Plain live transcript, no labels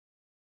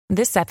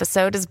This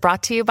episode is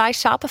brought to you by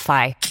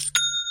Shopify.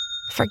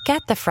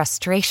 Forget the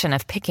frustration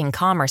of picking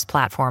commerce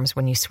platforms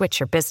when you switch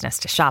your business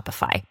to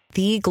Shopify,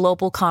 the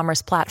global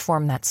commerce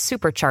platform that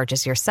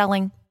supercharges your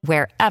selling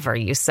wherever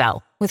you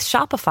sell. With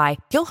Shopify,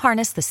 you'll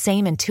harness the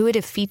same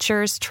intuitive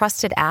features,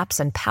 trusted apps,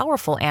 and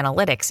powerful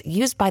analytics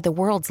used by the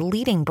world's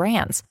leading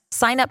brands.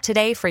 Sign up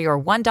today for your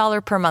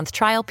 $1 per month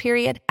trial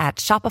period at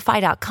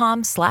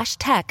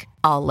shopify.com/tech,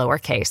 all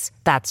lowercase.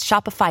 That's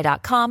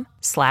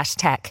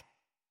shopify.com/tech.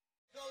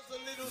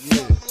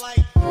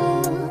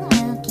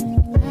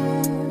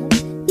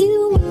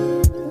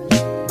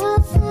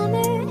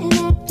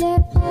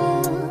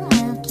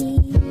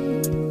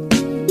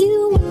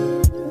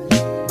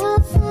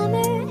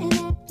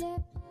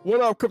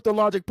 What up,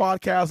 Cryptologic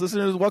Podcast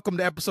listeners? Welcome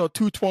to episode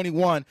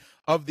 221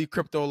 of the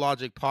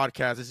Cryptologic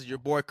Podcast. This is your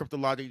boy,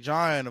 Cryptologic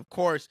John, and of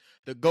course,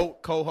 the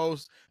GOAT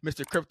co-host,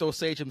 Mr. Crypto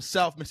Sage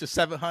himself, Mr.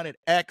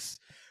 700X,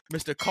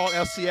 Mr. Call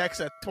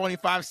LCX at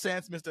 25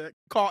 cents, Mr.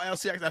 Call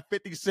LCX at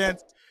 50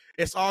 cents.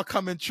 It's all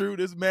coming true.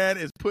 This man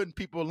is putting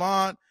people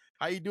on.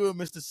 How you doing,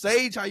 Mr.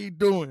 Sage? How you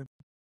doing?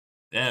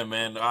 Yeah,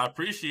 man, I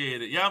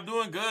appreciate it. Yeah, I'm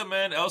doing good,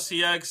 man.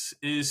 LCX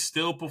is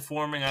still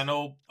performing. I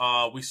know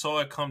we saw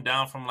it come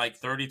down from like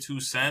 32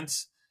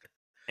 cents,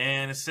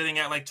 and it's sitting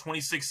at like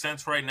 26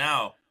 cents right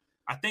now.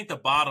 I think the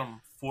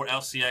bottom for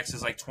LCX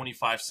is like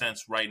 25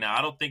 cents right now.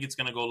 I don't think it's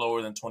going to go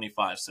lower than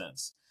 25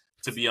 cents,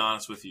 to be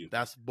honest with you.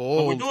 That's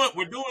bold. But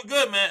we're doing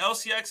good, man.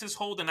 LCX is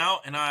holding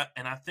out, and I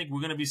think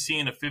we're going to be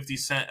seeing a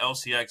 50-cent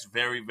LCX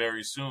very,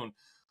 very soon.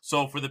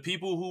 So for the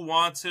people who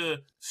want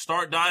to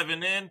start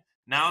diving in,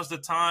 now's the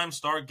time.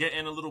 Start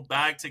getting a little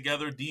bag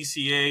together.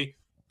 DCA.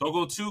 Don't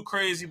go too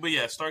crazy, but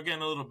yeah, start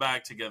getting a little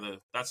bag together.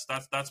 That's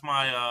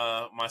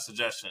my my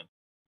suggestion.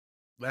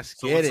 Let's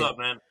So get what's it. up,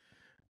 man?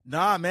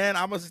 Nah, man,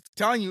 I was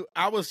telling you,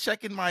 I was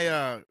checking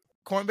my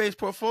Coinbase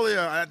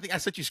portfolio. I think I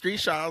sent you a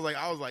screenshot. I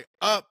was like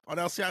up on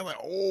LCI. I was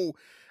like, oh,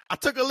 I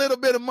took a little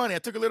bit of money.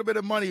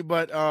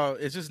 But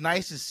it's just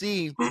nice to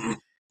see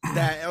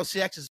that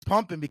LCX is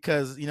pumping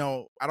because, you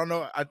know, I don't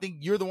know. I think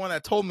you're the one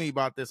that told me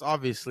about this,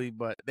 obviously,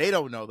 but they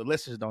don't know. The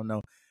listeners don't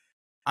know.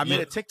 I made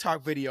a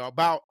TikTok video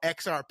about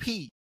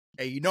XRP.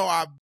 And, you know,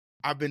 I've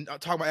been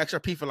talking about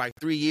XRP for like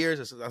 3 years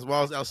as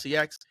well as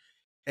LCX.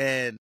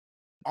 And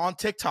on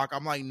TikTok,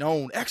 I'm like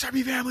known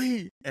XRP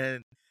family.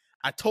 And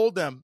I told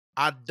them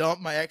I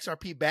dumped my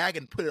XRP bag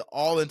and put it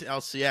all into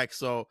LCX.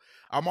 So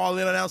I'm all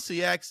in on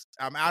LCX.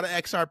 I'm out of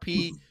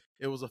XRP.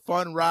 It was a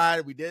fun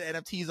ride. We did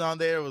NFTs on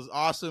there. It was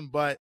awesome.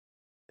 But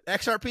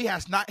XRP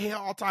has not hit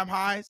all-time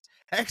highs.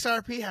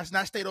 XRP has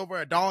not stayed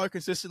over $1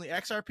 consistently.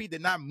 XRP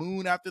did not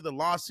moon after the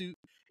lawsuit.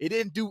 It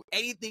didn't do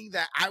anything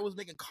that I was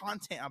making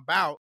content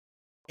about.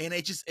 And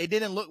it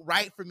didn't look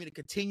right for me to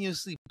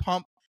continuously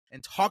pump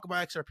and talk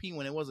about XRP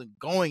when it wasn't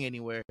going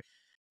anywhere.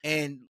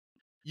 And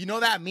you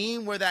know that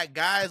meme where that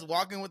guy is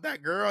walking with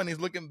that girl and he's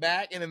looking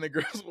back and then the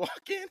girl's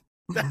walking?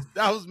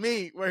 That was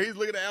me, where he's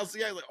looking at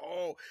LCI like,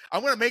 oh,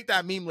 I'm going to make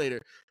that meme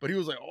later. But he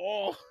was like,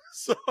 oh,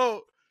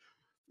 so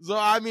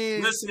I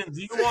mean. Listen,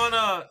 do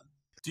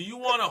you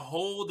wanna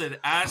hold an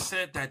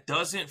asset that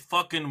doesn't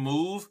fucking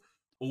move,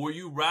 or would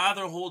you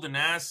rather hold an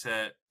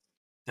asset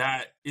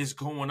that is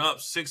going up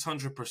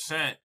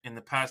 600% in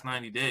the past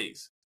 90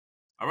 days?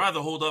 I'd rather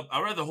hold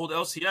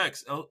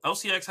LCX.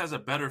 LCX has a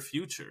better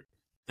future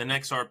than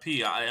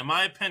XRP. In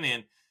my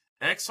opinion,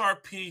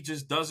 XRP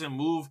just doesn't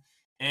move,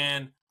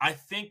 and I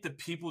think the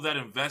people that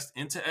invest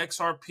into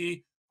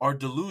XRP are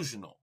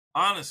delusional,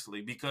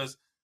 honestly, because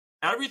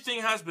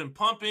everything has been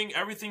pumping,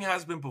 everything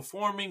has been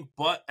performing,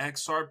 but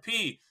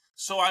XRP.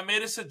 So I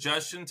made a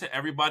suggestion to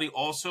everybody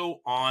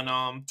also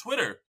on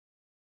Twitter.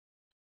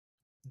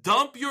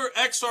 Dump your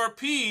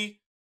XRP,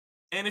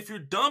 and if you're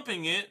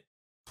dumping it,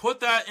 put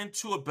that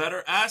into a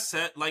better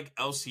asset like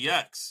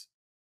LCX.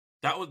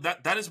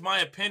 That is my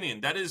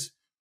opinion. That is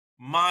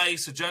my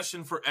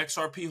suggestion for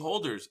XRP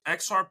holders.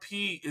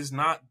 XRP is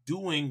not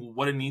doing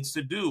what it needs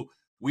to do.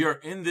 We are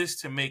in this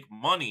to make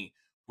money.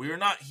 We are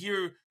not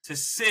here to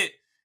sit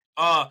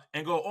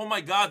and go, oh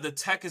my God, the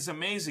tech is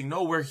amazing.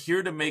 No, we're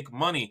here to make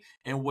money.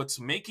 And what's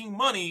making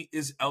money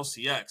is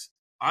LCX.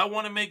 I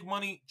want to make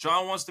money.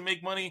 John wants to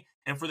make money.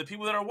 And for the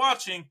people that are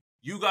watching,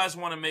 you guys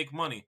want to make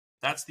money.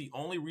 That's the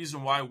only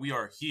reason why we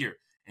are here.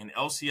 And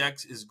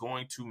LCX is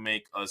going to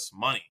make us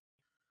money.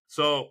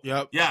 So,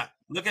 yeah,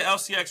 look at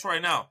LCX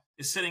right now.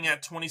 It's sitting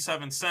at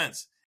 27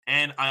 cents.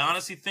 And I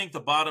honestly think the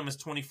bottom is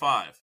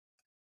 25.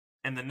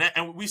 And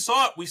we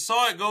saw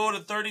it go to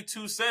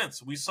 32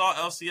 cents. We saw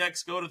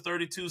LCX go to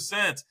 32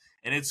 cents.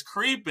 And it's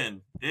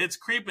creeping. It's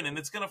creeping, and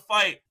it's going to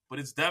fight. But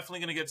it's definitely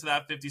going to get to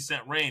that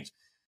 50-cent range.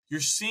 You're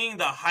seeing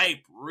the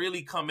hype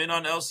really come in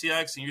on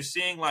LCX. And you're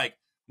seeing, like,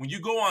 when you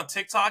go on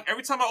TikTok,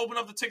 every time I open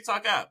up the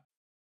TikTok app,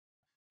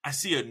 I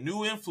see a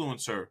new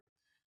influencer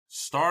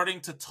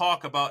starting to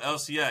talk about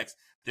LCX.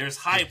 There's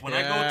hype. When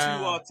I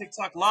go to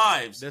TikTok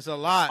lives, there's a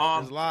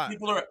lot.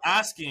 People are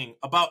asking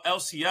about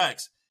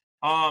LCX.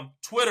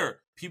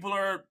 Twitter, people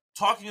are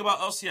talking about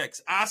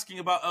LCX, asking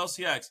about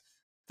LCX.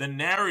 The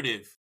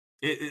narrative,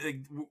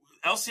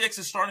 LCX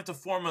is starting to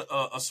form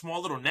a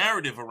small little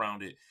narrative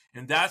around it,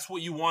 and that's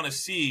what you want to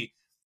see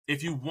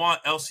if you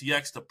want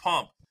LCX to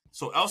pump.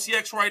 So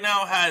LCX right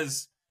now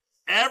has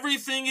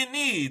everything it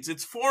needs.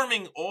 It's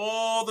forming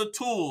all the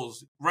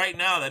tools right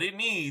now that it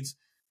needs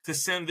to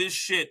send this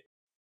shit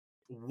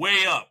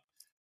way up.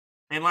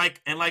 And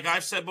like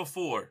I've said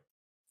before,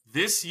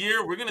 this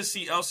year we're gonna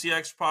see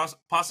LCX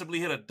possibly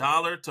hit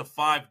 $1 to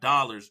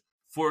 $5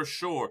 for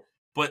sure.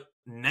 But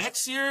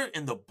next year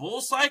in the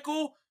bull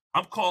cycle,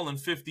 I'm calling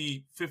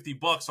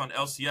 $50 on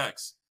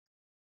LCX.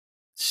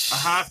 I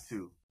have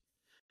to.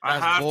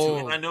 That's I have bold.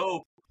 to. And I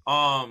know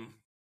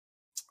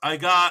I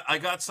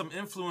got some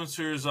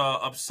influencers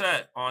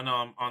upset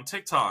on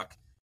TikTok,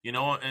 you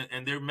know,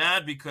 and they're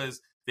mad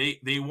because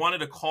they wanted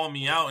to call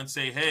me out and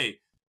say, hey,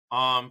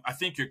 I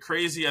think you're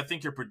crazy. I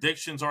think your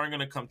predictions aren't going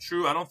to come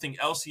true. I don't think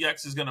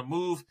LCX is going to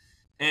move.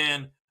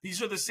 And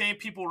these are the same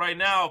people right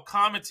now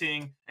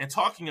commenting and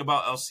talking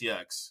about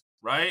LCX,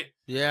 right?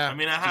 Yeah. I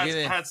mean, I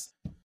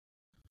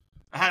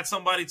had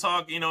somebody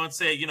talk, you know, and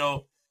say, you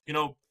know,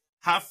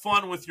 have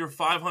fun with your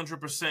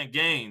 500%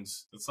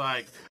 gains. It's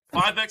like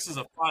 5x is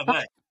a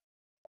 5x.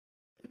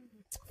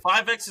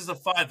 5x is a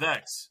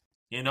 5x,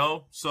 you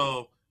know?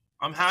 So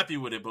I'm happy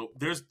with it, but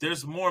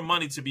there's more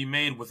money to be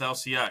made with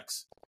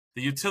LCX.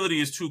 The utility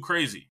is too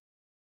crazy.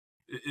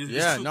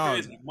 It's too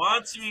crazy.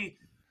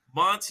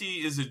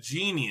 Monty is a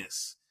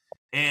genius,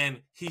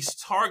 and he's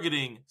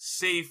targeting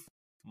safe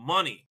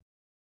money.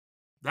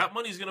 That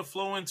money is going to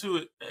flow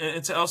into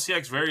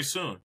LCX very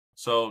soon.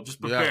 So just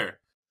prepare.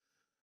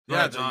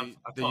 Yeah, John,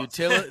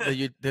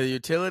 the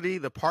utility,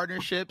 the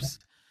partnerships.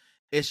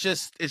 It's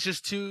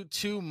just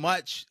too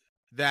much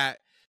that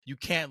you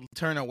can't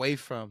turn away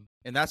from,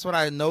 and that's what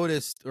I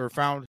noticed or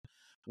found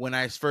when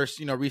I first,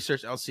 you know,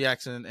 researched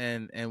LCX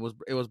and it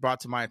was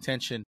brought to my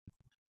attention.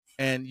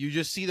 And you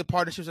just see the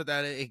partnerships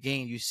that it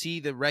gained. You see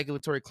the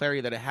regulatory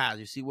clarity that it has.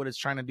 You see what it's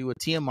trying to do with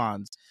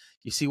Tiamons.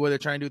 You see what they're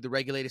trying to do with the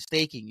regulated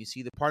staking. You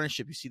see the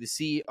partnership. You see the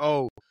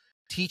CEO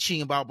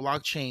teaching about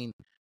blockchain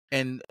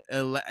and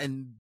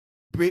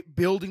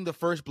building the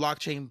first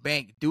blockchain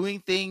bank, doing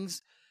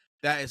things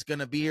that is going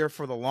to be here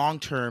for the long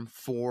term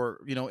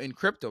for, you know, in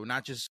crypto,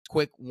 not just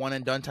quick one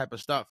and done type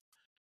of stuff.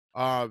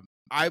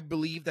 I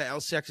believe that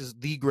LCX is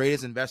the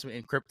greatest investment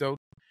in crypto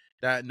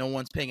that no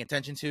one's paying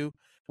attention to.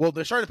 Well,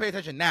 they're starting to pay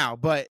attention now,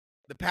 but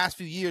the past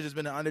few years has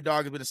been an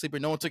underdog, has been a sleeper.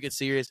 No one took it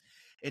serious.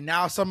 And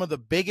now some of the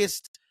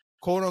biggest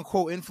quote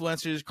unquote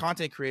influencers,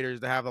 content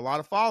creators that have a lot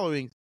of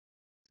following,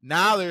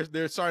 now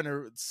they're starting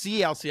to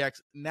see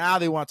LCX. Now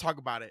they want to talk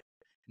about it.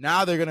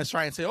 Now they're going to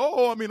try and say,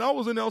 oh, I mean, I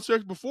was in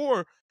LCX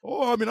before.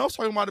 Oh, I mean, I was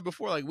talking about it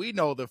before. Like, we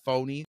know they're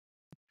phony.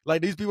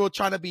 Like, these people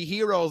trying to be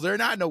heroes. They're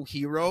not no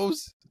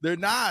heroes. They're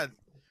not.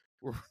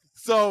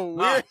 So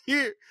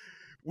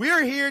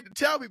we're here to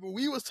tell people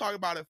we was talking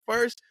about it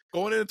first.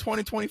 Going into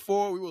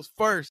 2024, we was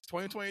first.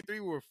 2023,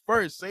 we were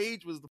first.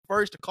 Sage was the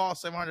first to call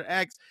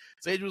 700X.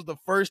 Sage was the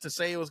first to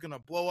say it was going to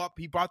blow up.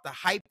 He brought the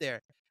hype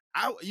there.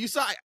 We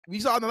saw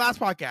in the last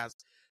podcast.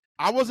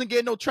 I wasn't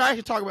getting no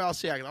traction talking about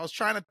LCX. I was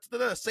trying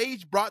to.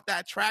 Sage brought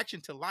that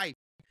traction to life,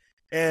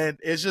 and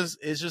it's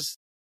just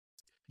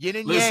yin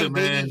and yang,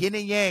 baby, yin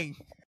and yang.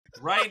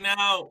 Right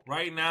now,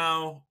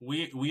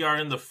 we are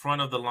in the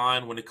front of the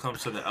line when it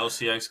comes to the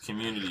LCX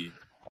community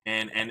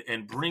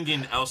and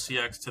bringing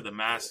LCX to the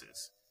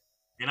masses.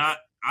 And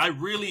I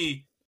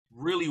really,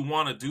 really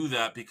want to do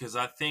that because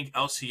I think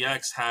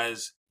LCX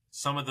has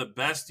some of the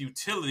best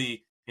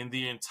utility in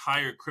the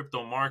entire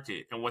crypto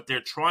market. And what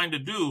they're trying to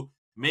do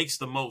makes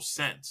the most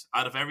sense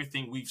out of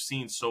everything we've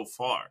seen so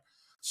far.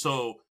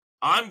 So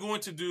I'm going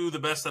to do the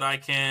best that I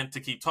can to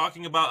keep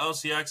talking about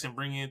LCX and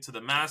bringing it to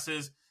the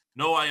masses.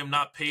 No, I am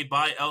not paid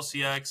by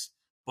LCX,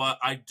 but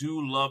I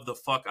do love the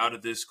fuck out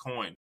of this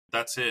coin.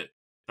 That's it.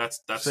 That's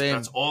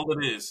all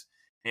it is.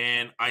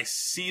 And I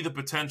see the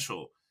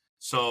potential.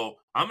 So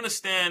I'm going to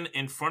stand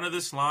in front of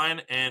this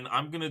line and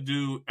I'm going to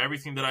do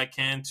everything that I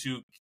can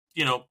to,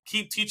 you know,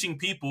 keep teaching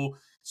people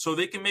so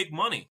they can make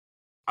money.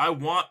 I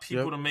want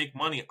people to make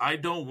money. I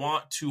don't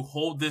want to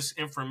hold this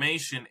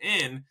information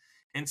in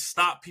and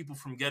stop people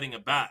from getting a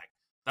bag.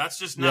 That's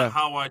just not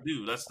how I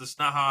do. That's just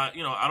not how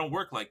I don't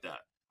work like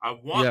that. I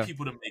want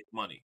people to make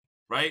money,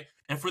 right?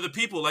 And for the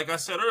people, like I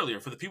said earlier,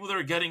 for the people that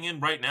are getting in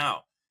right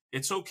now,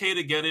 it's okay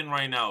to get in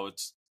right now.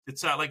 It's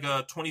at like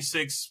a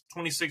 $26,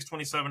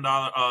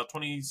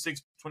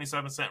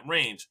 $27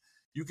 range.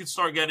 You can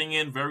start getting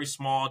in very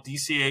small,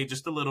 DCA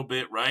just a little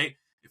bit, right?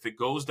 If it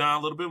goes down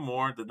a little bit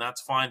more, then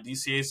that's fine.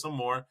 DCA some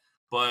more.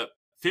 But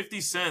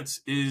 50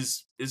 cents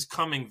is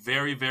coming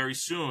very, very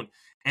soon.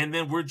 And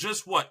then we're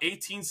just,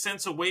 18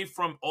 cents away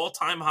from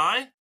all-time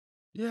high?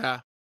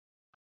 Yeah.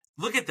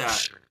 Look at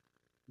that.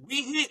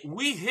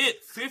 We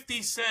hit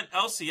 50 cent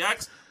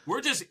LCX. We're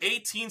just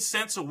 18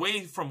 cents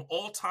away from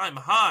all-time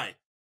high.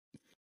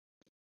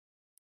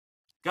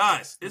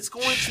 Guys, it's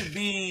going to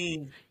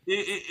be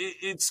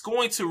it's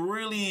going to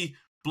really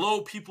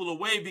blow people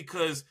away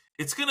because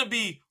it's going to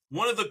be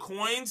one of the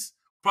coins,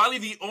 probably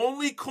the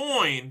only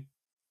coin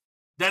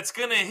that's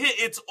going to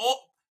hit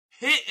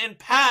and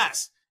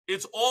pass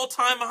its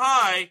all-time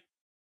high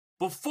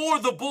before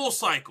the bull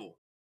cycle.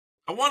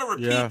 I want to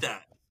repeat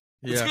that.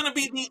 It's going to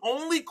be the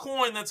only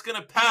coin that's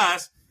going to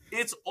pass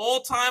its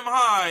all-time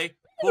high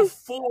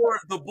before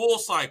the bull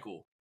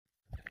cycle.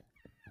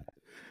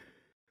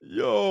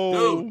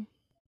 Yo. Dude,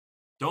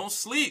 don't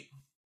sleep.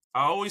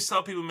 I always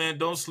tell people, man,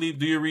 don't sleep.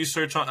 Do your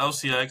research on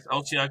LCX.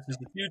 LCX is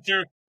the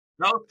future.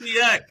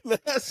 LCX.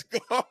 Let's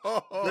go.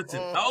 Listen,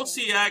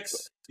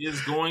 LCX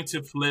is going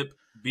to flip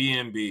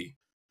BNB.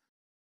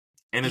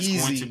 And it's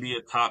going to be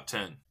a top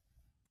 10.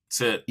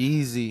 That's it.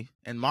 Easy.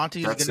 And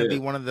Monty's going to be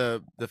one of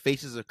the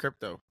faces of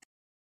crypto.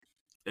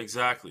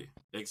 Exactly.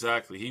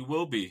 He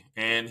will be.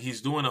 And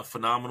he's doing a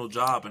phenomenal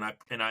job.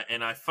 And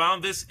I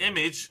found this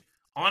image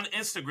on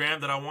Instagram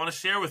that I want to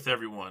share with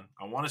everyone.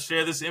 I want to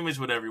share this image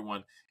with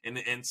everyone.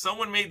 And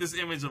someone made this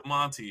image of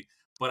Monty,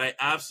 but I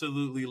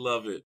absolutely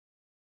love it.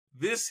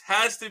 This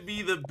has to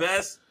be the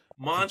best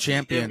Monty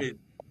image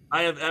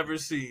I have ever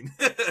seen.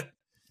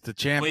 The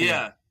champion. But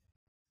yeah,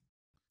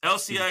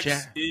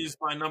 LCX is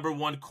my number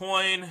one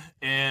coin,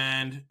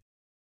 and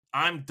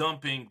I'm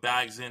dumping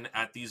bags in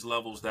at these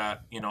levels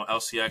that,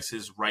 LCX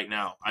is right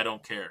now. I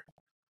don't care.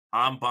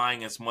 I'm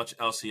buying as much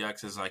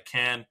LCX as I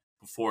can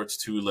before it's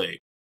too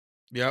late.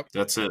 Yep.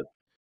 That's it.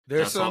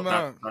 There's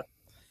some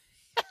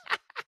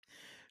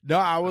No,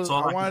 I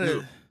wanted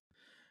to,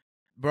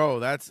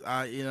 bro, that's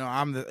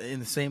I'm in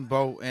the same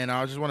boat, and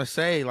I just want to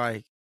say,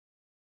 like,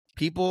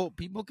 people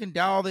can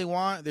doubt all they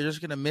want. They're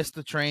just going to miss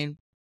the train.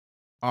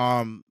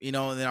 And then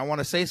I want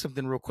to say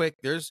something real quick.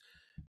 There's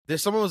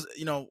some of us,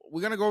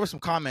 we're going to go over some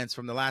comments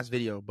from the last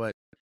video, but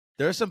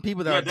there's some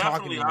people that are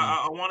definitely. talking.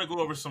 I want to go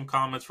over some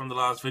comments from the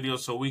last video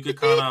so we could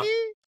kind of,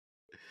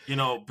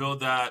 build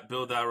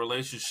that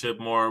relationship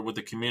more with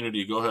the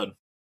community. Go ahead.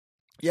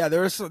 Yeah,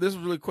 this was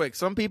really quick.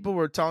 Some people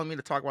were telling me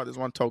to talk about this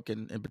one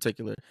token in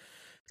particular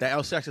that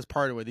LCX is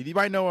partnered with. You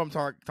might know what I'm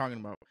talking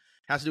about. It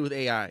has to do with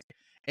AI.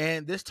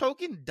 And this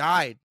token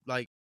died.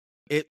 Like,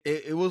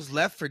 it was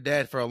left for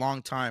dead for a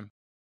long time.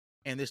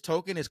 And this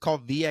token is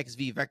called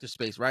VXV, Vector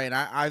Space, right? And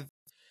I've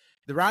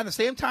around the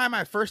same time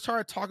I first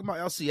started talking about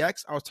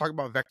LCX, I was talking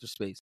about Vector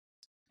Space.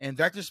 And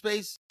Vector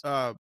Space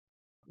I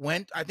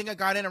think I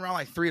got in around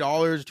like $3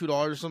 or $2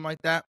 or something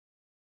like that.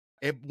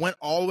 It went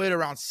all the way to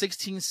around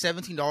 $16,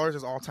 $17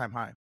 as all-time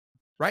high.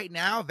 Right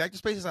now, Vector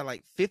Space is at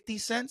like 50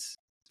 cents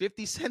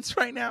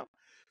right now.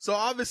 So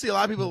obviously a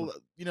lot of people,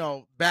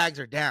 bags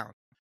are down.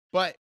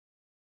 But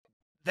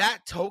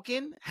that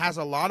token has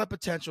a lot of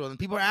potential. And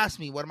people ask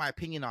me what my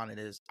opinion on it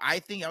is. I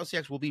think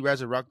LCX will be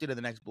resurrected in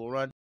the next bull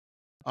run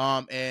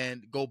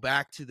and go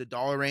back to the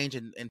dollar range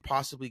and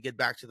possibly get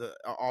back to the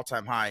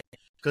all-time high.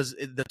 Because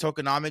the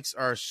tokenomics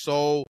are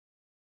so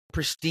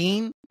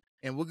pristine.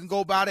 And we can go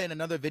about it in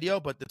another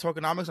video, but the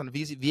tokenomics on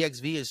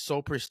VXV is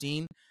so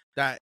pristine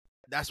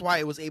that's why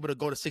it was able to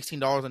go to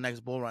 $16 the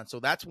next bull run.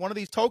 So that's one of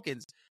these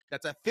tokens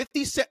that's at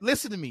 50 cents.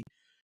 Listen to me,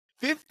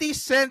 50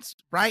 cents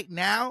right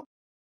now.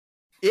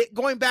 It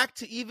going back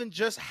to even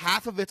just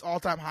half of its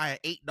all-time high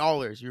at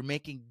 $8. You're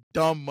making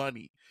dumb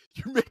money.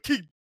 So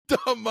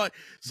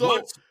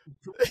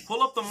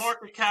pull up the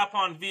market cap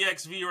on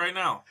VXV right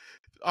now.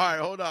 All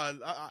right, hold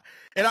on.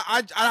 And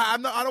I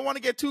don't want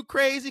to get too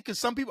crazy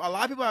because a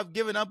lot of people have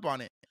given up on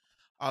it.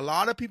 But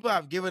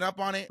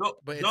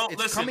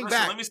it's coming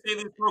back. Let me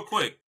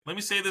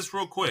say this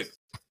real quick.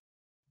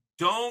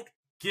 Don't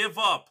give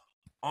up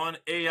on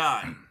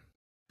AI.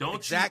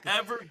 Don't you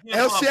ever give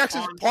LCX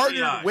up on is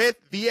partnered AI. with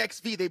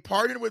VXV. They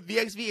partnered with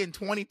VXV in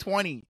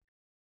 2020.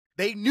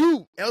 They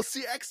knew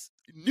LCX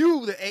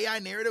knew the AI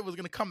narrative was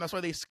going to come. That's why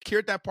they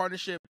secured that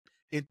partnership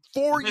in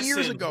 4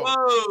 years ago.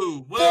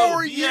 Whoa,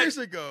 4 years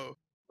ago.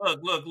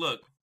 Look.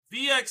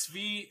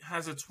 VXV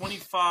has a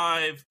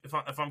 25,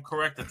 if I'm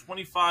correct, a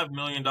 $25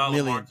 million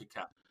market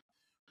cap,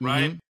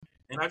 right?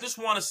 Mm-hmm. And I just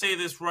want to say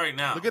this right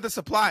now. Look at the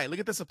supply.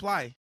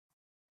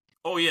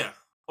 Oh yeah.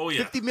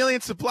 50 million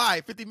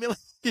supply. 50 million.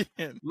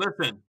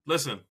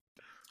 Listen.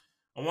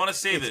 I want to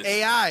say this.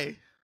 AI.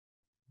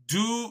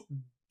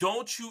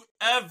 Don't you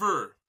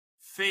ever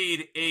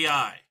fade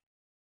AI.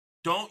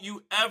 Don't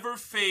you ever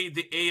fade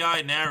the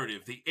AI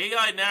narrative. The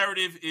AI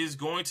narrative is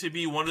going to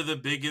be one of the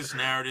biggest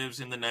narratives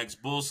in the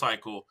next bull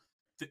cycle.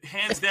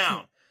 Hands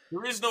down.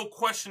 There is no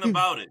question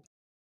about it.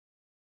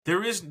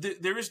 There is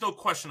no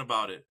question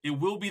about it. It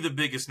will be the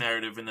biggest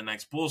narrative in the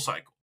next bull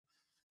cycle.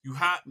 You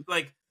have,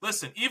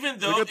 listen, even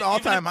though... Look at the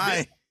all-time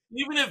high.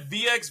 Even if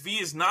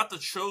VXV is not the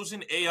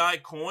chosen AI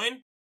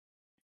coin,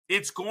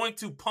 it's going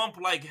to pump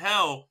like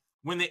hell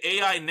when the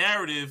AI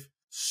narrative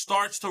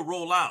starts to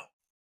roll out.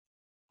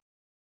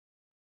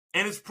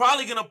 And it's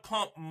probably going to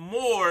pump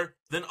more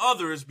than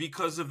others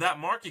because of that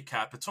market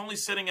cap. It's only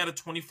sitting at a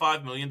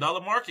 $25 million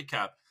market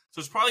cap. So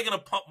it's probably going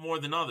to pump more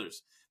than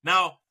others.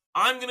 Now,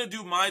 I'm going to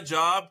do my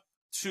job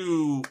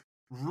to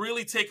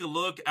really take a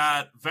look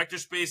at Vector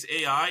Space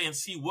AI and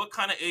see what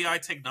kind of AI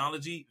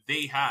technology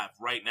they have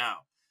right now.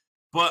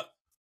 But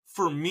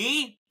for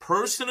me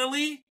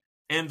personally,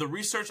 and the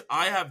research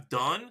I have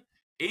done,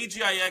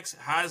 AGIX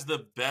has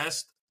the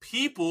best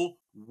people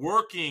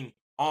working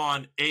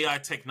on AI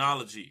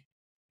technology.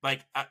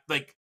 Like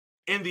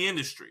in the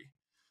industry.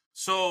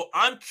 So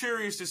I'm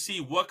curious to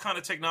see what kind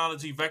of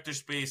technology vector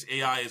space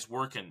AI is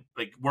working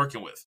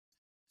with.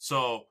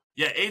 So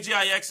yeah,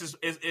 AGIX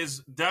is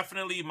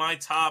definitely my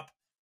top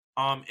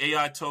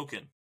AI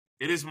token.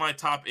 It is my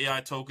top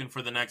AI token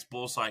for the next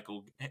bull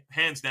cycle,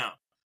 hands down.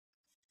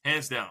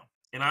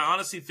 And I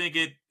honestly think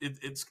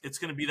it's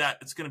going to be that.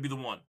 It's going to be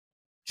the one,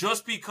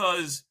 just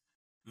because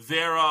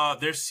their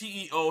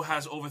CEO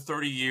has over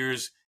 30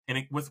 years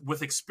and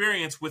with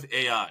experience with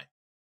AI.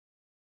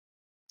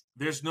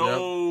 There's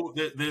no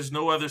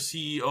other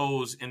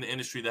CEOs in the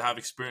industry that have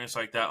experience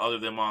like that other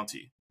than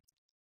Monty.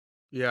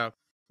 Yeah.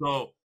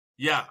 So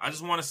yeah, I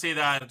just want to say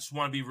that. I just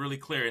want to be really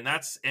clear, and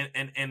that's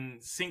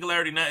and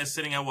Singularity Net is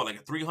sitting at what,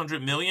 like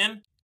 300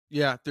 million.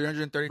 Yeah,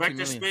 332 Vector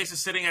million. Space is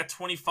sitting at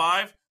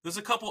 25. There's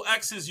a couple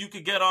X's you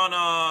could get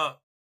on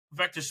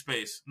Vector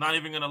Space. Not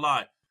even gonna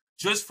lie,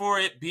 just for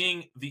it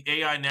being the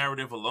AI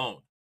narrative alone.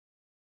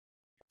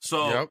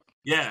 So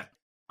yeah,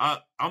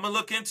 I'm gonna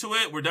look into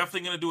it. We're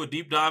definitely gonna do a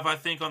deep dive, I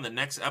think, on the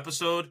next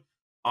episode.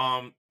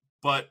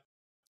 But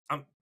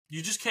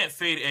you just can't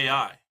fade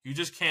AI. You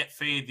just can't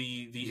fade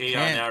the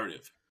AI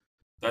narrative.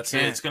 That's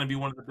it. It's going to be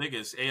one of the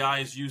biggest. AI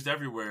is used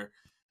everywhere.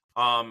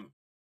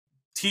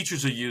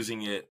 Teachers are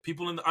using it.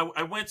 People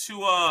I went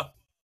to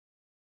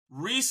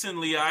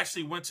recently. I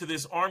actually went to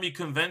this Army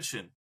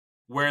convention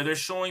where they're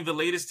showing the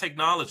latest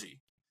technology.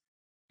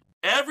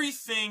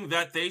 Everything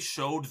that they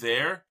showed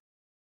there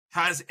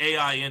has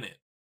AI in it.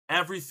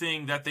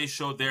 Everything that they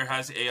showed there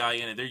has AI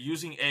in it. They're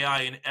using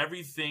AI in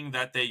everything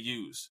that they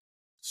use.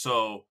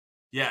 So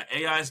yeah,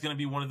 AI is going to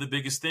be one of the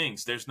biggest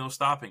things. There's no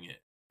stopping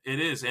it.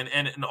 It is,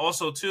 and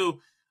also too.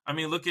 I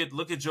mean, look at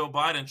Joe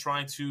Biden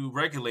trying to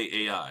regulate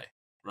AI,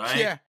 right?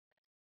 Yeah.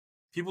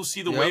 People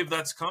see the wave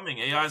that's coming.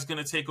 AI is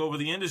going to take over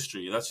the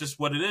industry. That's just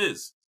what it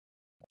is.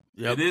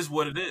 It is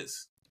what it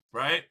is,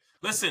 right?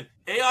 Listen,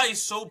 AI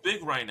is so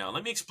big right now.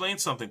 Let me explain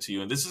something to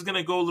you, and this is going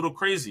to go a little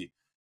crazy.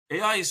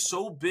 AI is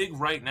so big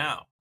right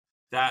now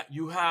that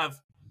you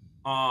have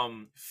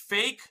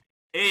fake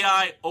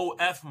AI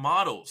OF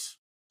models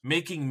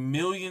making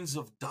millions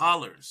of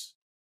dollars.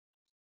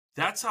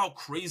 That's how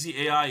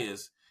crazy AI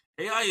is.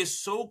 AI is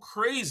so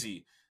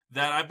crazy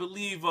that I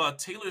believe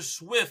Taylor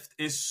Swift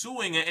is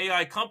suing an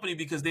AI company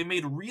because they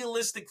made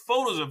realistic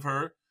photos of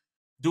her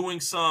doing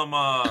some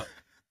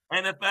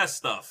NFS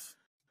stuff.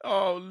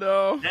 Oh,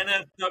 no.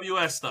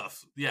 NFWS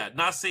stuff. Yeah,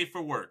 not safe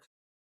for work.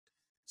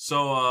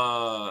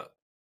 So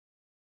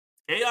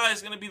AI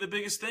is going to be the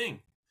biggest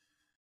thing.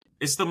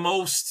 It's the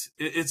most.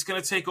 It's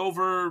going to take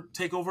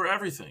over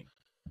everything.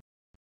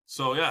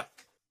 So yeah,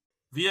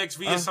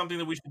 VXV is something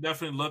that we should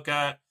definitely look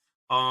at.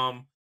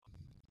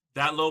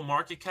 That low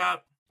market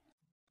cap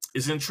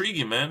is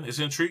intriguing, man. It's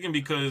intriguing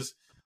because,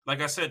 like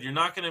I said, you're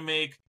not going to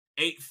make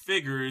 8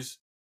 figures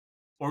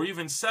or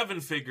even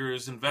 7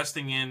 figures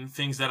investing in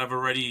things that have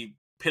already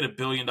hit $1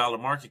 billion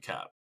market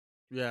cap.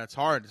 Yeah, it's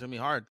hard. It's going to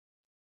be hard.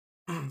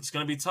 It's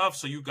going to be tough.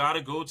 So you got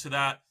to go to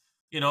that,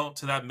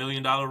 to that $1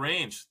 million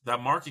range,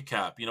 that market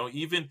cap. We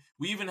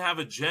even have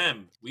a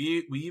gem.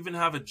 We even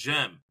have a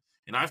gem.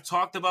 And I've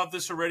talked about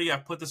this already. I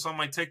put this on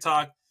my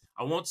TikTok.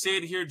 I won't say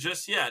it here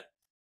just yet,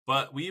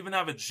 but we even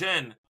have a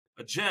gem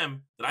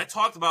that I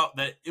talked about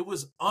that it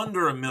was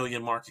under $1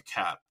 million market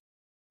cap.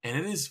 And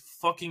it is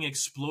fucking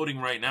exploding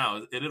right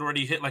now. It had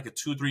already hit like a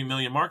 2-3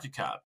 million market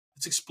cap.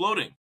 It's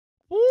exploding.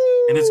 Woo!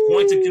 And it's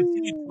going to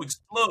continue to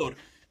explode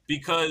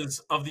because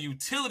of the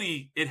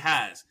utility it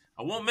has.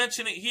 I won't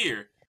mention it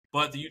here,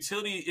 but the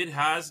utility it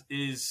has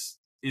is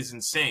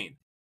insane.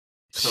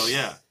 So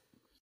yeah.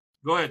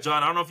 Go ahead,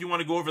 John. I don't know if you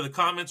want to go over the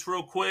comments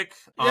real quick.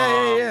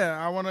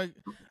 Yeah.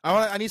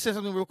 I need to say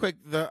something real quick.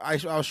 I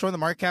was showing the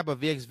market cap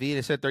of VXV.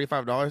 They said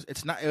 $35.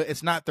 It's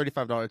not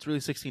 $35. It's really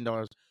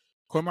 $16.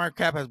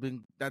 CoinMarketCap has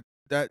been that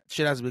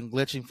shit has been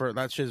glitching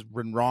that shit has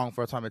been wrong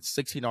for a time. It's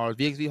 $16.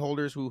 VXV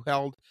holders who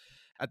held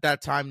at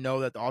that time know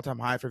that the all time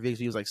high for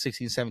VXV was like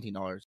 $16,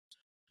 $17.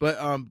 But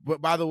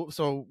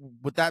so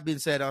with that being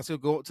said, I'll still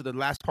go to the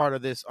last part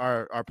of this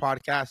our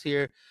podcast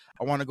here.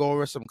 I want to go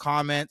over some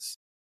comments.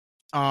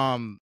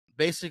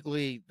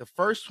 Basically, the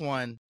first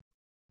one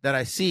that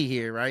I see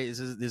here, right,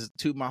 is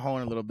toot my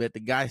horn a little bit. The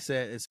guy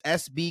said it's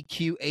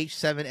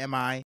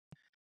SBQH7MI.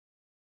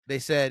 They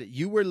said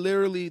you were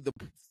literally the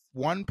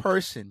one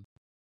person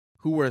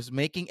who was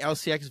making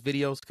LCX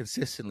videos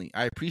consistently.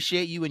 I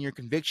appreciate you and your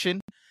conviction.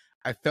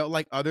 I felt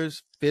like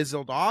others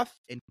fizzled off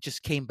and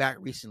just came back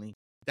recently.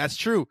 That's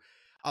true.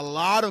 A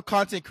lot of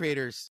content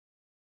creators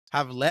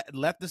have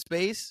left the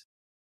space,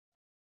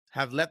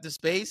 and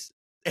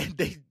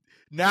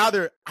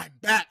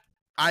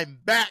I'm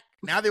back.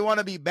 Now they want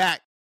to be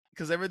back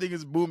because everything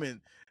is booming.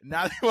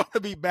 Now they want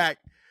to be back.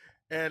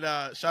 And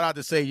shout out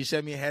to Say, you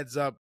sent me a heads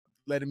up,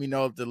 letting me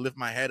know to lift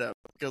my head up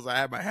because I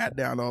have my hat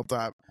down all the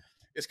time.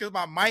 It's because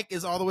my mic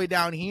is all the way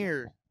down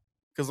here.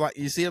 Because like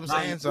you see what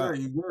I'm saying?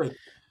 You're good.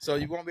 So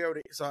you won't be able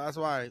to. So that's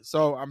why.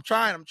 So I'm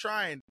trying.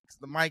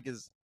 The mic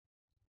is.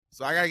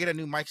 So I gotta get a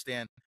new mic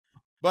stand.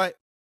 But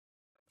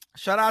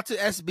shout out to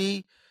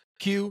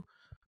SBQ.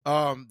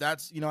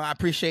 That's I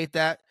appreciate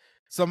that.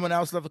 Someone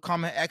else left a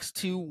comment.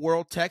 X2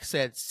 World Tech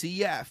said, "See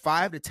ya at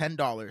 $5 to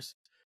 $10."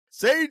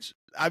 Sage,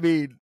 I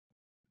mean,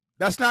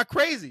 that's not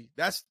crazy.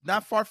 That's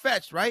not far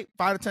fetched, right?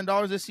 $5 to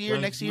 $10 this year,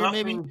 next year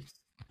maybe.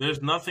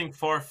 There's nothing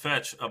far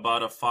fetched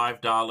about a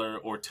 $5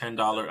 or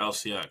 $10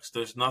 LCX.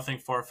 There's nothing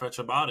far fetched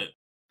about it.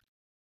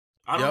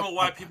 I don't know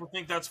why people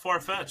think that's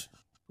far fetched.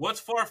 What's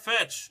far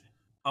fetched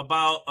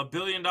about $1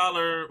 billion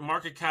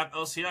market cap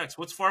LCX?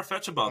 What's far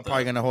fetched about that? I'm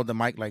probably gonna hold the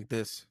mic like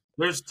this.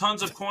 There's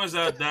tons of coins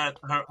that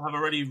have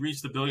already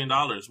reached $1 billion.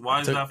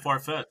 Why is that far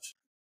fetched?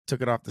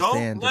 Took it off the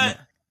stand.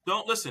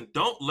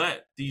 Don't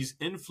let these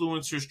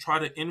influencers try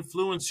to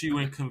influence you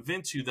and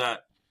convince you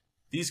that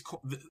these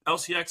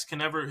LCX can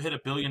never hit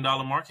 $1 billion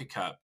market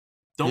cap.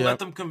 Don't let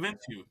them convince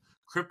you.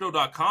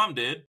 Crypto.com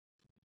did.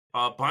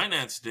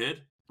 Binance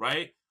did,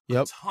 right?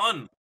 A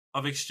ton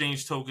of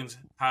exchange tokens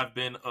have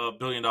been $1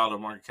 billion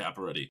market cap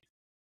already.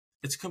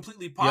 It's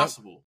completely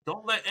possible.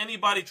 Don't let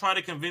anybody try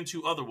to convince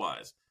you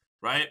otherwise,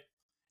 right?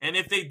 And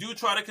if they do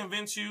try to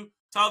convince you,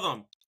 tell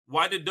them,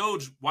 why did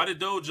Doge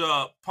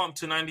pump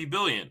to 90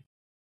 billion?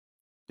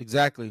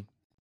 Exactly.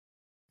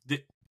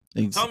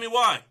 Tell me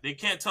why. They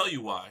can't tell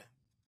you why.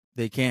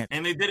 They can't.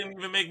 And they didn't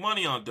even make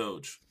money on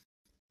Doge.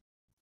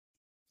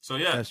 So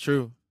yeah. That's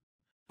true.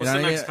 What's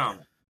the next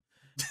comment?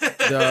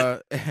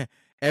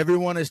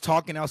 Everyone is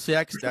talking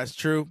LCX. That's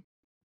true.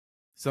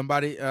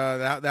 Somebody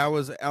that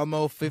was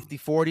Elmo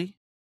 5040.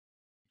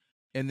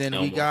 And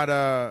then we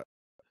got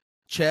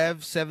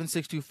Chev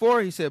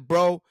 7624. He said,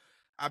 "Bro,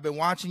 I've been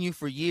watching you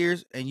for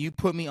years and you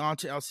put me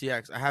onto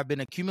LCX. I have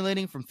been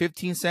accumulating from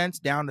 15 cents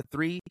down to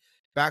 3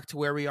 back to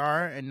where we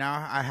are, and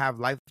now I have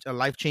a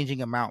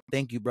life-changing amount.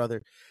 Thank you,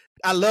 brother."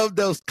 I love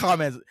those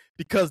comments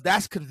because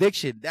that's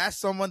conviction. That's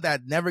someone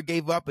that never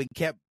gave up and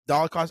kept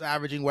dollar cost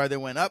averaging, whether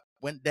it went up,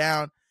 went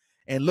down.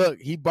 And look,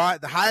 he bought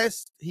the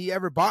highest he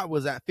ever bought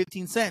was at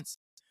 15 cents.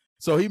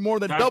 So he more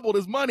than doubled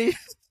his money.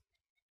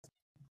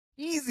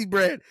 Easy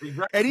bread.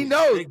 Exactly. And he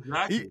knows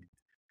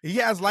he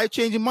has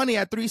life-changing money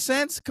at 3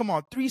 cents. Come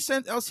on, 3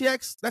 cents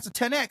LCX, that's a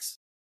 10x.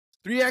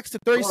 3x to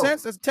 30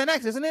 cents, that's a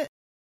 10x, isn't it?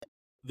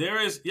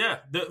 There's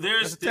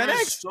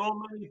so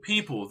many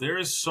people. There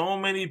is so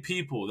many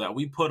people that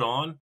we put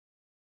on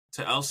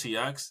to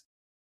LCX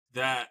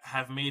that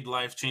have made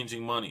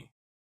life-changing money.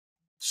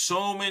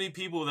 So many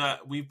people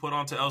that we put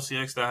onto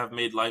LCX that have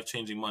made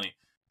life-changing money.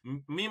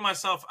 Me,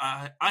 myself,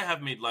 I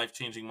have made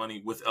life-changing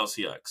money with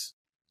LCX.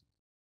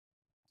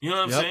 You know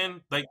what I'm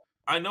saying? Like,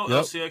 I know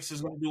LCX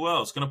is going to do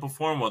well. It's going to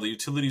perform well. The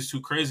utility is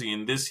too crazy.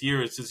 And this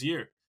year, it's this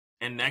year.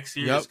 And next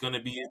year, it's going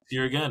to be its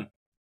year again.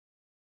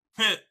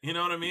 You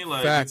know what I mean?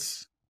 Like,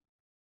 facts.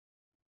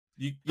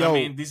 I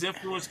mean, these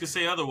influencers could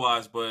say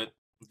otherwise, but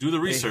do the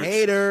research.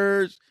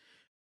 Haters.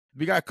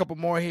 We got a couple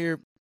more here.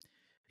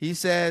 He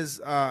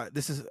says,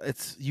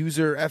 it's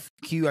user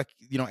FQ,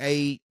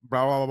 A,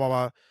 blah, blah, blah, blah,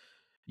 blah.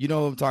 You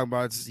know what I'm talking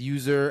about. It's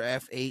user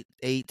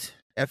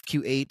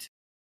FQ8.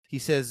 He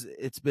says,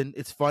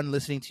 it's fun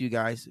listening to you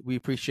guys. We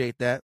appreciate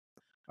that.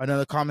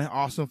 Another comment,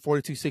 awesome,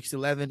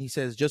 42611. He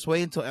says, just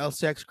wait until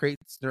LCX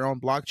creates their own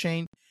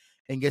blockchain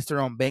and gets their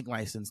own bank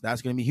license.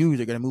 That's going to be huge.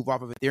 They're going to move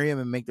off of Ethereum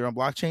and make their own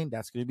blockchain.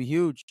 That's going to be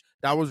huge.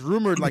 That was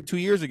rumored like 2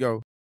 years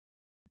ago.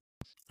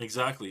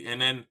 Exactly.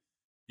 And then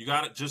you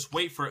got to just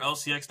wait for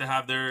LCX to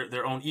have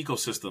their own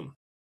ecosystem,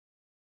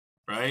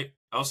 right?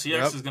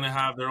 LCX is going to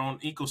have their own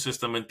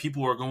ecosystem, and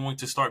people are going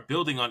to start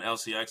building on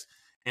LCX.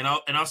 And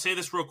I'll say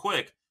this real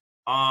quick.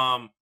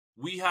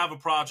 We have a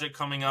project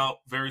coming out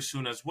very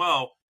soon as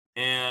well.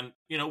 And,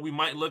 we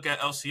might look at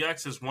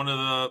LCX as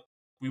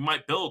we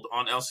might build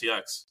on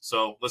LCX.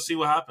 So let's see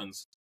what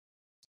happens.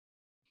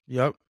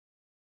 Yep.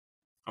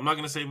 I'm not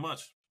going to say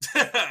much.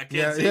 I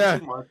can't say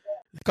too much.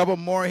 A couple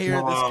more here.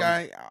 This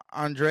guy,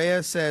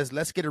 Andrea, says,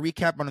 let's get a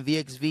recap on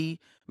the VXV.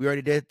 We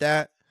already did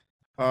that.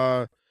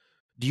 In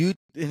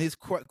his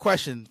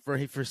question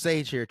for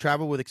Sage here,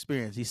 travel with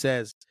experience, he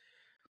says,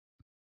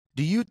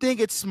 do you think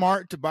it's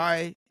smart to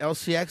buy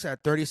LCX at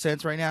 30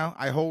 cents right now?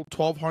 I hold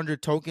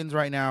 1,200 tokens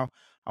right now.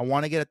 I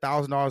want to get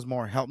 $1,000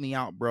 more. Help me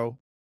out, bro.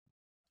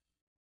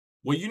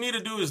 What you need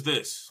to do is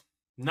this.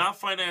 Not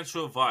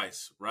financial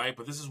advice, right?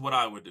 But this is what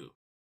I would do.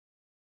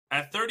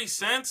 At 30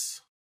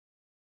 cents,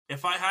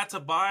 if I had to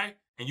buy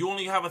and you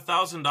only have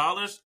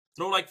 $1,000,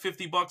 throw like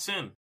 $50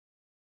 in.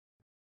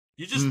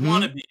 You just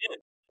want to be in.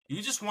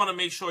 You just want to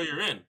make sure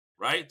you're in,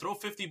 right? Throw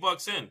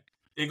 $50 in.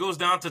 It goes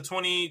down to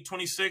 20,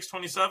 26,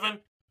 27.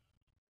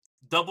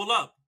 Double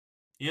up.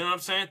 You know what I'm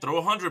saying?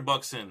 Throw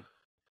 $100 in.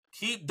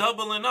 Keep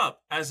doubling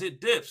up as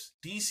it dips.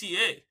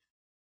 DCA.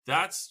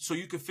 That's so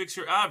you can fix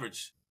your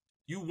average.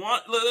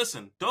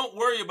 Listen, don't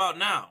worry about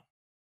now,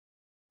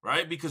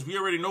 right? Because we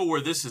already know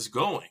where this is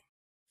going.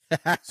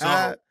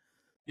 So,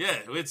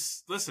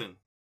 listen,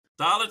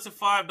 $1 to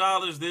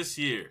 $5 this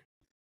year.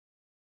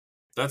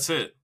 That's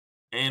it.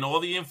 And all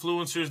the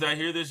influencers that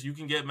hear this, you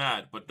can get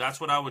mad, but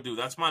that's what I would do.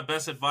 That's my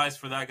best advice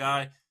for that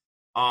guy.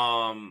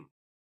 Don't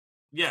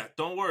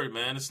worry,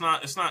 man.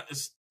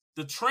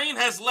 The train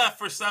has left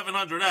for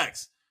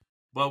 700X,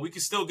 but we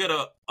can still get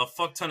a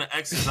fuck ton of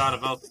X's out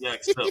of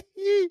LCX still.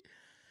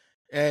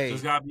 Hey,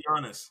 just gotta be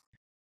honest.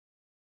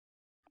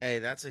 Hey,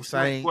 that's What's the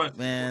next exciting, question?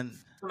 man.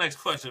 What's the next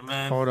question,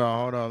 man? Hold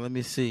on. Let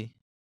me see.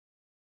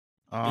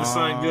 It's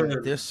something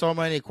good. There's so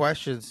many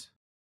questions.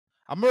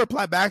 I'm gonna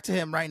reply back to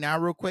him right now,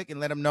 real quick, and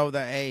let him know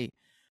that hey,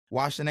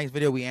 watch the next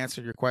video. We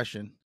answered your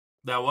question.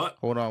 That what?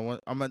 Hold on.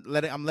 I'm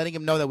letting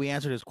him know that we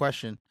answered his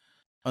question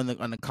on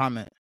the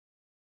comment.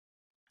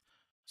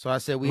 So I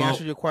said we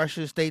answered your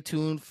question. Stay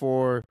tuned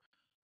for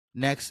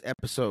next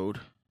episode.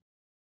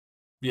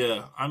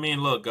 Yeah, I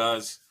mean, look,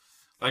 guys.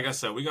 Like I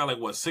said, we got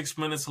like 6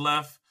 minutes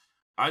left.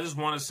 I just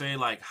want to say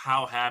like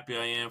how happy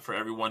I am for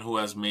everyone who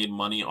has made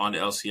money on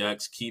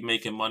LCX. Keep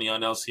making money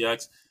on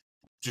LCX.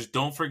 Just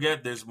don't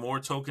forget there's more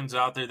tokens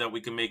out there that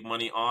we can make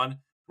money on,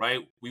 right?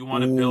 We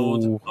want to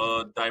build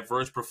a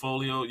diverse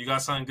portfolio. You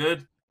got something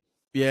good?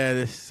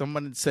 Yeah,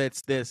 someone said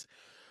this.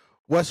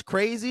 What's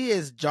crazy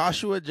is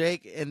Joshua,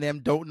 Jake, and them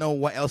don't know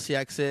what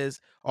LCX is.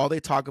 All they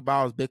talk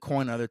about is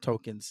Bitcoin and other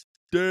tokens.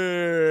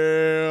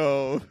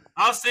 Damn.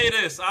 I'll say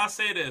this,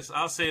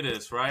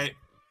 right?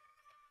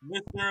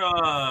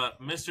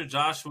 Mr.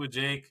 Joshua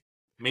Jake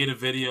made a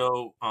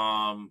video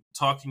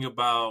talking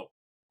about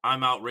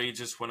I'm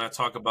outrageous when I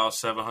talk about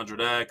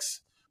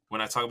 700X,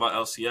 when I talk about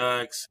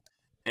LCX.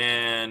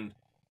 And,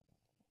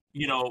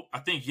 I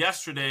think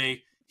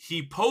yesterday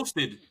he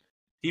posted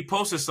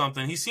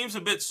something. He seems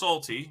a bit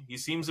salty.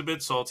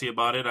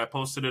 About it. I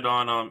posted it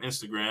on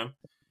Instagram.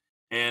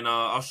 And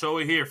I'll show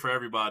it here for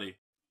everybody,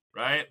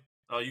 right?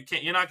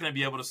 You're not going to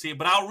be able to see it,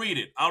 but I'll read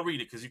it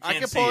because you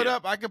can't see it.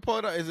 I can pull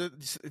it up. Do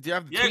you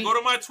have the tweet? Go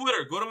to my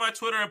Twitter. Go to my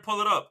Twitter and pull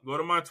it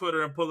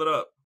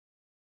up.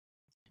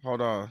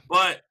 Hold on.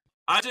 But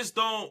I just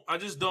don't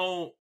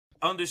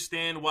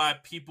understand why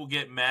people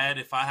get mad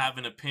if I have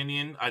an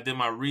opinion. I did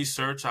my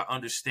research. I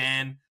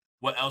understand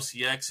what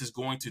LCX is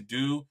going to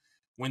do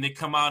when they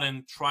come out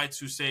and try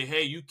to say,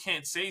 hey, you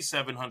can't say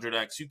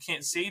 700X. You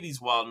can't say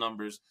these wild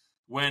numbers,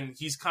 when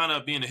he's kind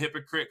of being a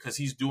hypocrite because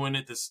he's doing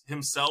it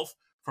himself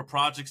for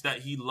projects that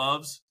he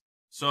loves.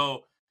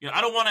 So,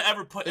 I don't want to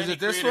ever put any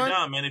creator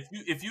down, man.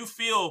 If you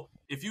feel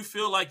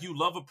like you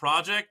love a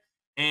project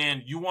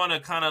and you want to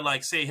kind of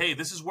like say, hey,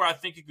 this is where I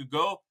think it could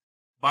go,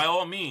 by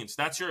all means,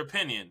 that's your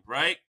opinion,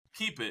 right?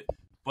 Keep it.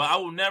 But I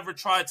will never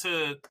try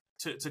to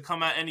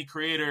come at any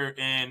creator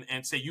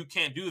and say you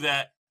can't do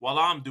that while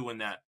I'm doing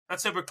that.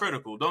 That's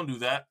hypocritical. Don't do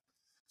that.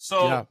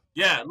 So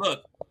yeah,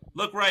 look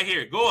right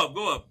here. Go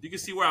up. You can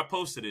see where I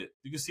posted it.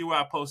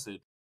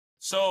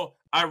 So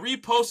I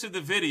reposted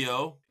the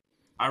video.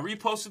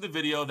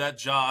 That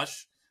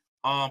Josh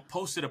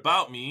posted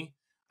about me.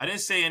 I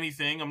didn't say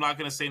anything. I'm not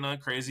going to say nothing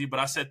crazy, but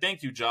I said,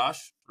 thank you,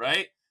 Josh,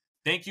 right?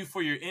 Thank you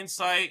for your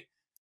insight.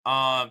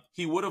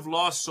 He would have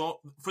lost. So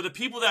for the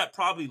people that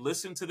probably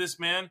listen to this,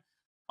 man,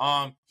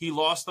 he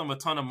lost them a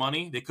ton of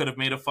money. They could have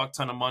made a fuck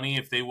ton of money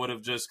if they would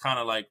have just kind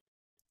of like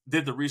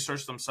did the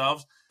research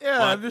themselves.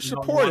 Yeah, they're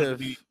supportive.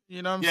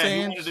 You know what I'm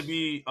saying? He wanted to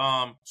be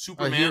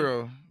Superman. A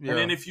hero. Yeah. And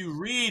then if you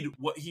read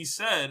what he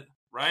said,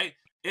 right,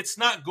 it's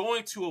not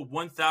going to a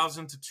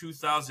 1,000 to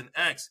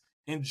 2,000x.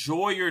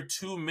 Enjoy your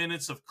 2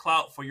 minutes of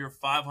clout for your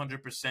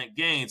 500%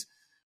 gains.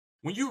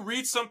 When you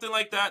read something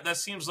like that, that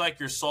seems like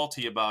you're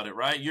salty about it,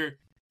 right? You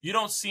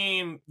don't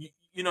seem,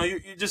 you're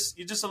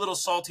just a little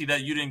salty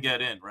that you didn't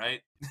get in,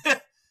 right?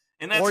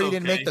 And that's or you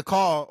didn't make the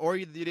call,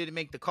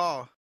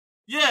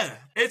 Yeah,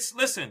 it's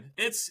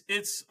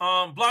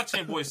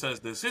Blockchain Boy says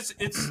this.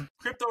 It's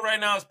crypto right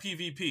now is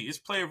PvP. It's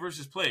player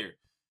versus player.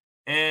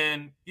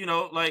 And,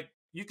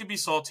 you can be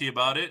salty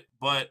about it,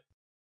 but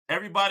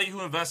everybody who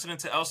invested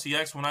into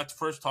LCX when I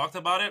first talked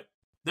about it,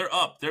 they're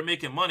up. They're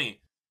making money.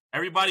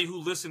 Everybody who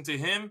listened to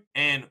him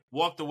and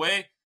walked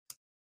away,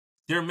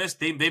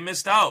 they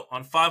missed out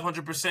on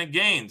 500%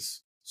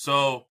 gains.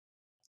 So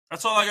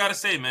that's all I got to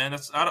say, man.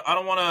 I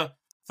don't want to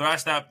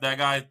thrash that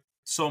guy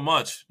so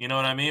much, you know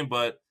what I mean?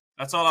 But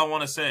that's all I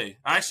want to say.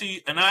 I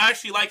actually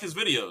like his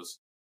videos.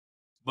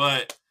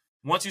 But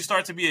once you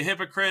start to be a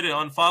hypocrite and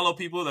unfollow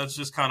people, that's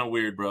just kind of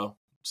weird, bro.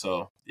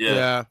 So,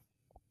 yeah.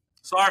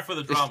 Sorry for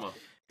the drama.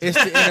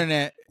 It's the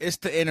internet. It's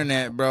the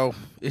internet, bro.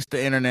 It's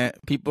the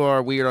internet. People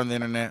are weird on the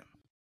internet.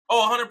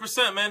 Oh,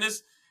 100%, man.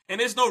 There's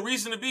no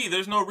reason to be.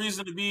 There's no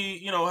reason to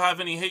be,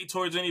 have any hate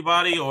towards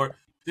anybody, or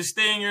just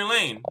stay in your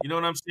lane. You know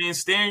what I'm saying?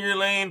 Stay in your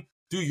lane.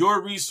 Do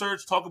your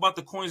research. Talk about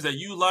the coins that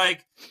you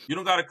like. You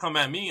don't got to come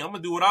at me. I'm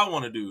going to do what I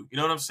want to do. You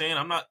know what I'm saying?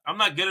 I'm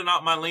not getting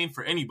out my lane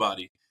for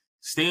anybody.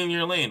 Stay in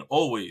your lane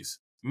always.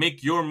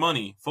 Make your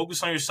money.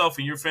 Focus on yourself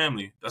and your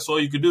family. That's all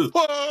you could do.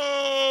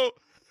 Whoa!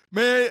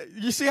 Man,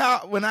 you see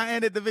how when I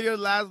ended the video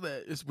last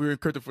night, it's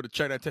weird crypto for the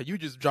check. I tell you,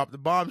 just dropped the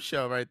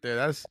bombshell right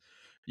there.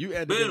 You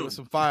ended it with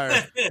some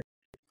fire.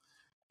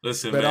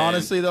 Listen, but man.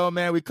 Honestly though,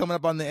 man, we coming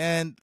up on the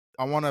end.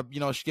 I want to,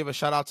 give a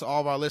shout out to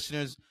all of our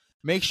listeners.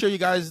 Make sure you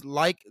guys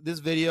like this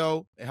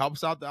video. It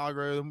helps out the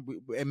algorithm.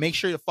 And make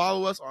sure you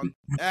follow us on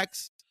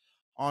X,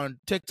 on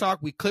TikTok.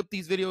 We clip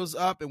these videos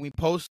up and we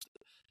post,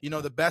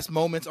 the best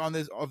moments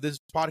of this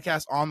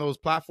podcast on those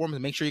platforms.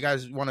 And make sure you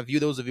guys want to view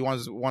those if you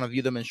want to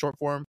view them in short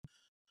form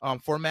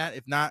format.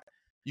 If not,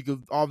 you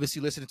could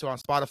obviously listen to it on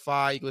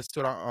Spotify. You can listen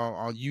to it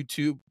on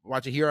YouTube.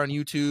 Watch it here on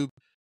YouTube.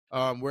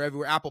 wherever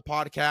we're Apple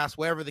Podcasts,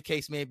 wherever the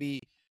case may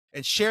be,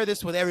 and share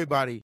this with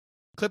everybody.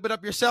 Clip it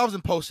up yourselves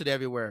and post it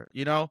everywhere.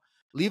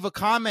 Leave a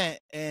comment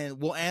and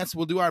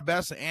we'll do our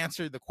best to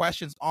answer the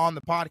questions on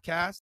the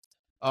podcast.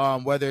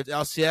 Whether it's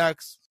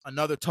LCX,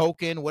 another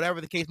token,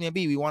 whatever the case may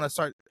be, we want to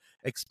start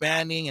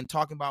expanding and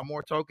talking about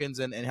more tokens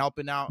and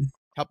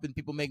helping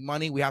people make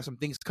money. We have some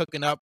things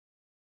cooking up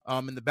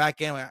in the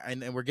back end,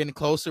 and we're getting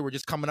closer. We're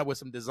just coming up with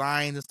some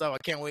designs and stuff. I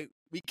can't wait.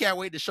 We can't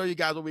wait to show you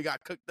guys what we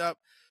got cooked up.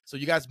 So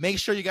you guys make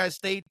sure you guys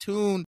stay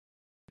tuned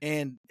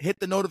and hit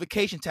the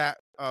notification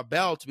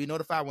bell to be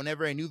notified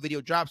whenever a new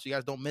video drops, so you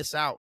guys don't miss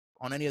out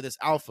on any of this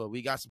alpha.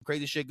 We got some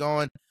crazy shit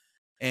going,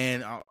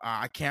 and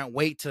I can't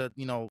wait to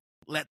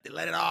let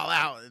it all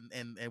out,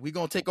 and we're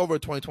gonna take over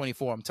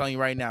 2024. I'm telling you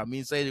right now, me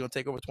and Sage are gonna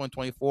take over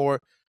 2024.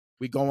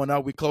 We going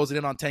up. We closing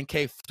in on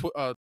 10K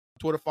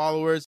Twitter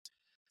followers.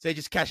 Sage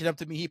is catching up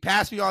to me. He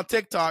passed me on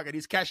TikTok, and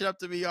he's catching up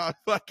to me on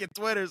fucking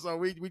Twitter. So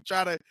we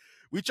try to.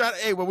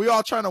 Hey, but we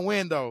all trying to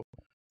win though.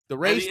 The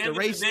race.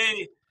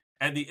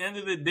 At the end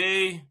of the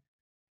day,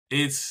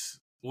 it's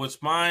what's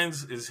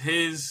mine's is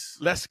his.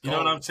 Let's go. You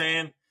know what I'm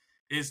saying?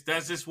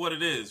 That's just what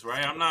it is,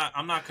 right?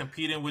 I'm not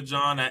competing with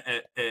John at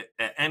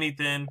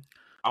anything.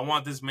 I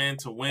want this man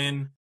to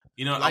win.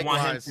 Likewise. I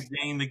want him to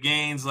gain the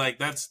gains. Like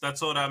that's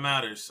all that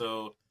matters.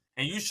 So,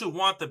 and you should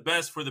want the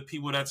best for the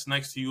people that's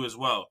next to you as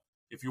well.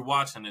 If you're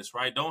watching this,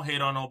 right? Don't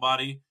hate on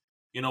nobody.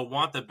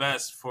 Want the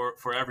best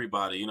for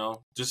everybody.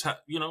 Just I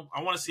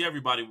want to see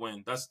everybody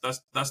win. That's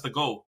the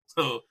goal.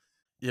 So,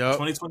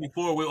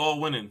 2024, we're all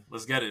winning.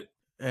 Let's get it.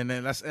 And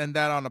then let's end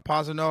that on a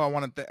positive note. I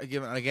want to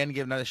give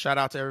another shout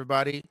out to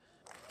everybody.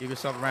 Give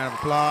yourself a round of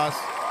applause.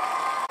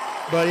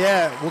 But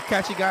yeah, we'll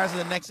catch you guys in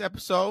the next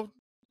episode.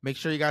 Make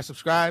sure you guys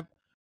subscribe.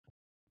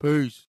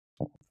 Peace.